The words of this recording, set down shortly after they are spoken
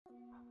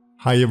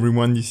Hi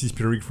everyone, this is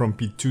Pierrick from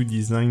Picaut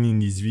Design. In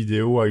this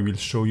video I will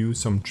show you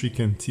some tricks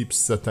and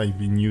tips that I've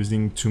been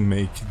using to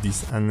make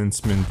this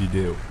enhancement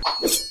video.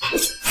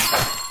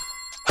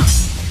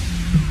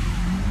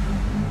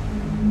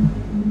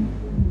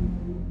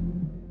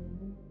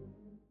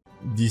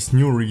 This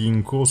new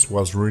rigging course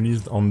was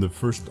released on the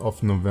 1st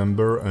of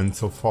November and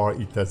so far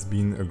it has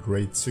been a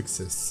great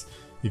success.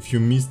 If you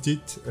missed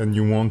it and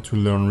you want to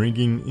learn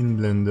rigging in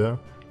Blender,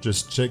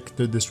 just check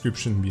the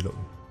description below.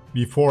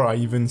 Before I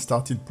even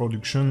started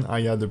production,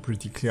 I had a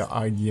pretty clear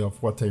idea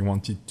of what I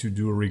wanted to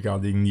do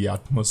regarding the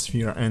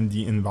atmosphere and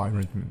the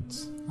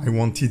environment. I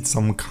wanted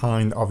some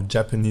kind of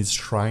Japanese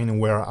shrine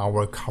where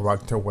our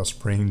character was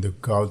praying the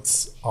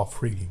gods of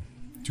rigging.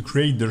 To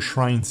create the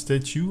shrine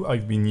statue,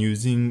 I've been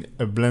using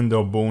a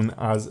Blender bone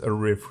as a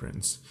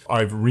reference.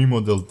 I've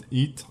remodeled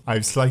it,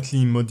 I've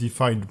slightly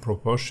modified the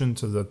proportion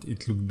so that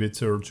it looked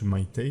better to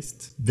my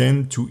taste.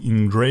 Then to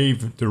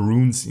engrave the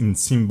runes in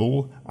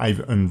symbol,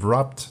 I've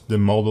unwrapped the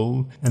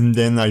model and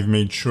then I've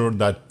made sure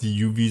that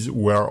the UVs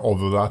were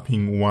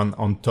overlapping one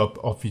on top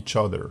of each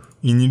other.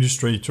 In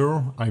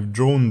Illustrator, I've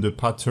drawn the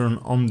pattern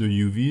on the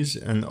UVs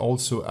and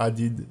also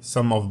added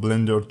some of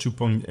Blender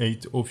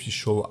 2.8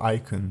 official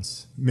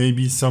icons.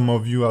 Maybe some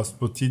of you have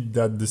spotted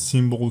that the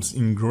symbols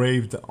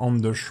engraved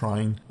on the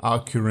shrine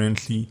are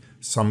currently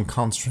some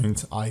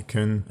constraint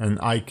icon and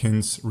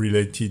icons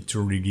related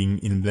to rigging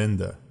in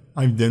Blender.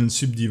 I've then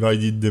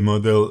subdivided the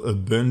model a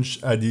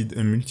bunch, added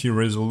a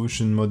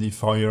multi-resolution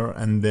modifier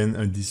and then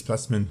a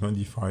displacement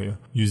modifier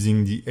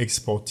using the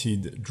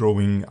exported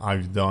drawing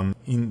I've done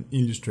in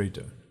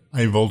Illustrator.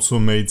 I've also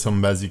made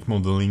some basic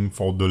modeling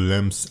for the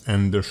lamps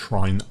and the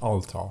shrine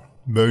altar.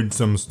 Buried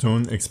some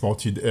stone,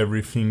 exported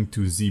everything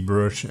to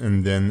ZBrush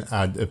and then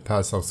add a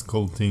path of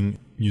sculpting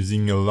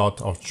using a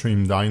lot of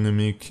trim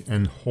dynamic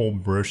and hole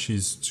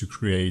brushes to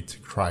create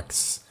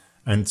cracks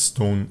and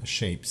stone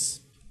shapes.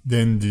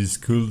 Then these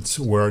sculpts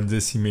were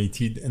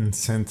decimated and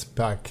sent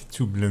back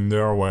to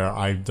Blender where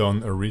I've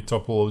done a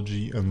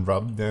retopology,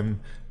 unwrapped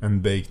them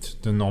and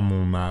baked the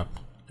normal map,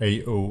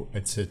 AO,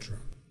 etc.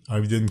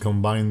 I've then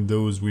combined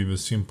those with a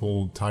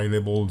simple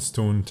tileable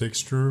stone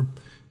texture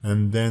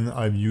and then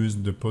I've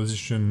used the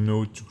position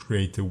node to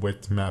create a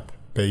wet map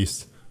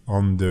based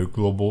on the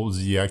global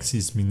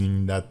z-axis,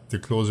 meaning that the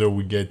closer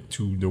we get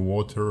to the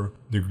water,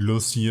 the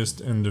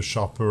glossiest and the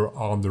sharper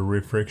are the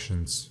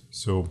refractions,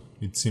 so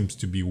it seems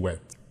to be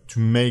wet. To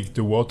make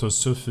the water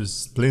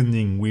surface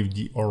blending with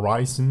the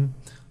horizon,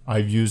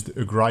 I've used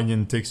a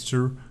gradient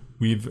texture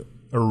with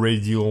a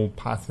radial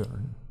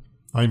pattern.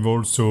 I've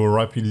also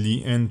rapidly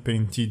hand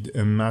painted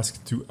a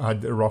mask to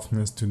add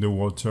roughness to the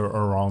water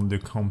around the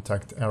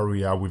contact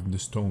area with the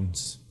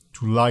stones.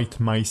 To light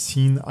my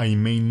scene, I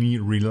mainly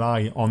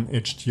rely on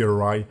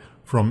HDRI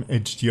from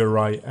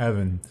HDRI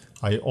Heaven.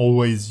 I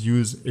always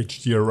use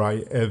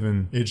HDRI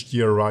Heaven,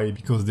 HDRI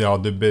because they are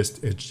the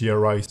best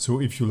HDRI,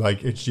 so if you like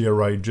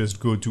HDRI, just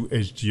go to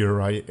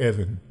HDRI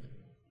Heaven.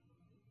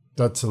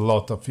 That's a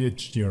lot of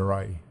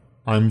HDRI.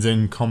 I'm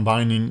then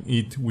combining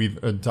it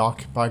with a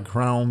dark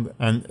background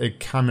and a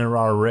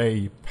camera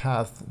ray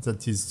path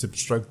that is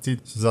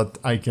subtracted so that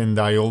I can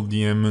dial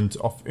the amount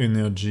of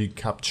energy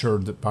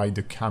captured by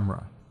the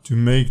camera. To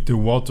make the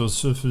water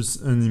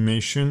surface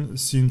animation,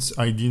 since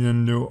I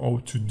didn't know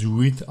how to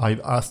do it,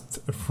 I've asked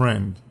a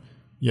friend.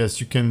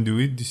 Yes, you can do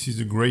it, this is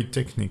a great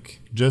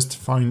technique. Just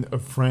find a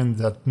friend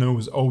that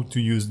knows how to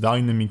use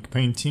dynamic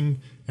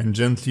painting and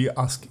gently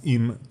ask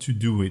him to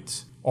do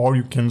it. Or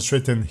you can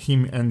threaten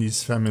him and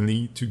his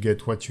family to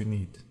get what you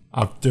need.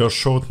 After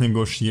short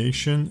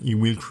negotiation, he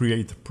will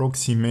create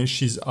proxy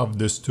meshes of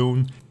the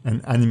stone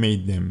and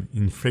animate them,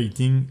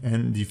 inflating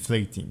and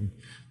deflating.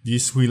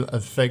 This will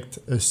affect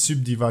a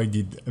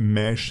subdivided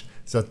mesh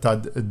that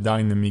had a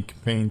dynamic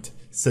paint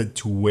set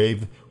to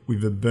wave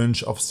with a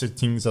bunch of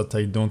settings that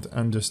I don't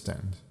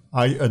understand.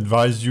 I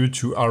advise you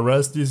to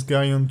harass this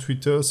guy on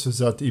Twitter so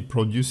that he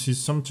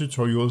produces some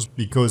tutorials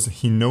because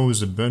he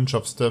knows a bunch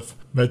of stuff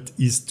but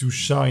is too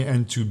shy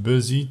and too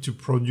busy to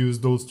produce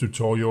those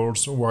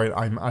tutorials while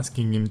I'm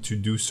asking him to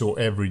do so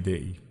every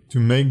day. To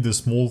make the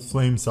small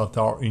flames that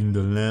are in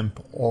the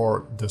lamp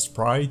or the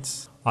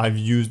sprites, I've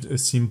used a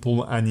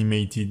simple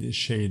animated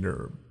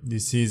shader.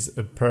 This is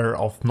a pair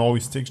of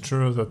noise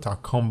textures that are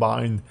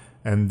combined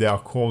and their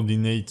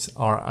coordinates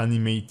are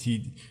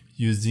animated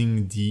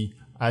using the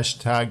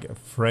hashtag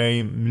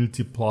frame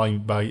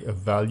multiplied by a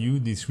value.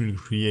 This will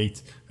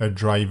create a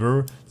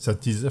driver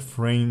that is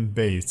frame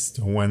based.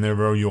 So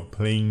whenever you're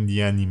playing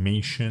the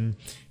animation,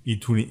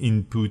 it will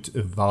input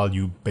a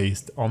value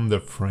based on the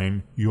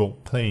frame you're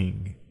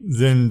playing.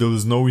 Then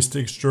those noise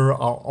textures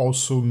are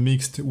also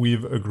mixed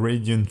with a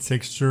gradient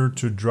texture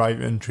to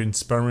drive a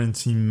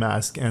transparency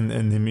mask and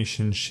an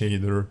emission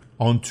shader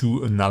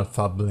onto an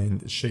alpha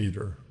blend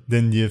shader.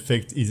 Then the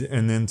effect is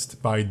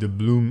enhanced by the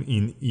bloom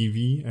in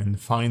Eevee, and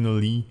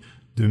finally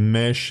the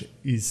mesh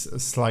is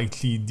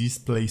slightly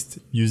displaced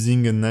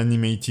using an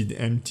animated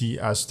empty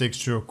as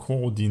texture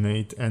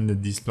coordinate and a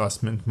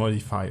displacement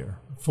modifier.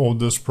 For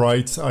the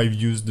sprites, I've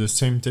used the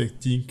same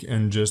technique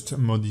and just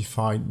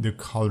modified the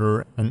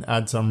color and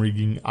add some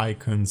rigging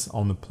icons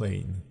on the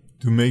plane.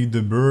 To make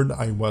the bird,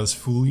 I was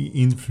fully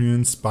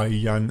influenced by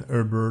Jan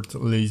Herbert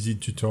lazy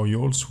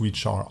tutorials,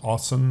 which are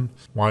awesome.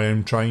 While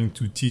I'm trying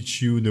to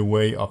teach you the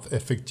way of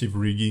effective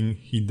rigging,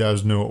 he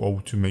does know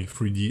how to make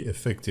 3D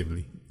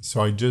effectively.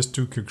 So I just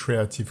took a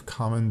Creative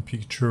Commons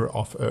picture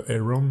of a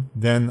heron,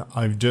 then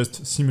I've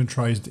just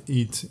symmetrized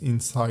it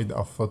inside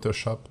of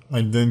Photoshop.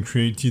 I then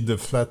created a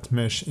flat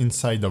mesh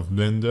inside of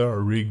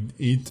Blender, rigged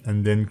it,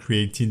 and then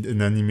created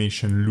an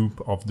animation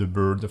loop of the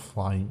bird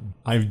flying.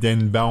 I've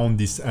then bound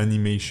this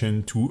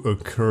animation to a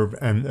curve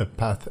and a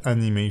path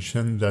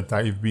animation that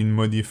I've been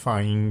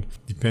modifying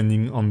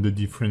depending on the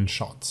different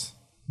shots.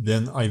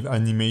 Then I've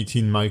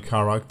animated my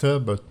character,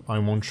 but I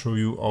won't show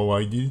you how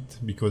I did it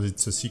because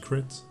it's a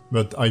secret.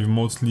 But I've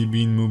mostly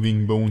been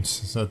moving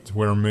bones that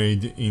were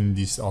made in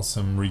this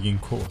awesome rigging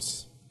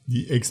course.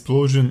 The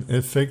explosion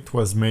effect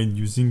was made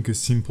using a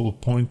simple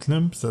point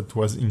lamp that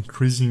was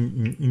increasing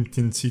in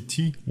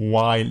intensity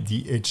while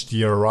the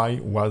HDRI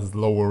was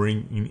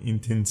lowering in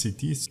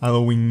intensity,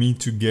 allowing me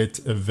to get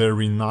a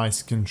very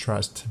nice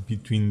contrast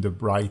between the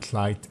bright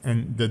light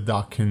and the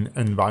darkened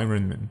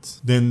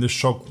environment. Then the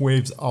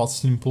shockwaves are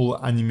simple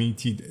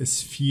animated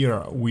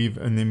sphere with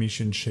an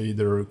emission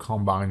shader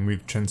combined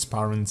with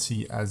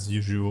transparency as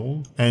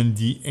usual, and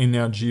the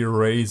energy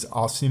rays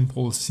are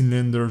simple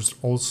cylinders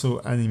also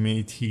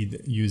animated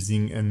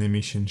using an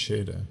emission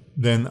shader.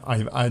 Then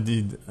I've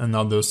added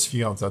another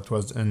sphere that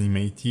was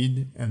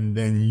animated and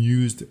then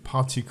used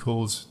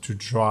particles to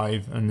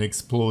drive an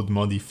explode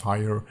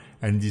modifier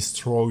and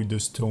destroy the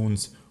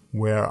stones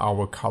where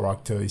our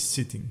character is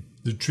sitting.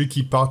 The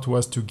tricky part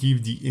was to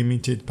give the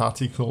emitted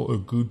particle a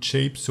good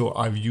shape, so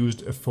I've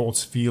used a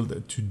force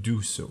field to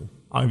do so.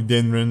 I've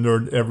then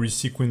rendered every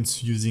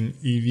sequence using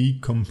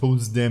Eevee,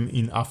 composed them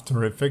in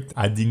After Effects,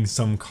 adding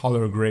some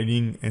color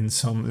grading and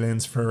some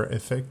lens flare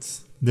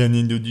effects. Then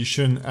in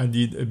addition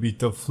added a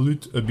bit of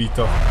flute, a bit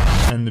of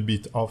and a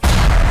bit of,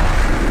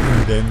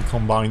 and then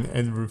combine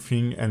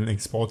everything and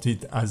export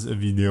it as a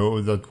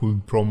video that will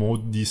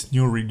promote this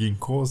new rigging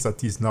course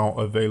that is now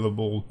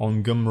available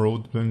on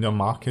Gumroad, Blender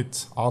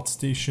Market,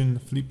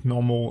 ArtStation, Flip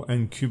Normal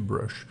and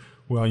CubeBrush,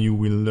 where you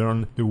will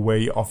learn the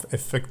way of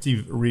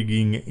effective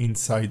rigging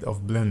inside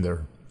of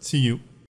Blender. See you!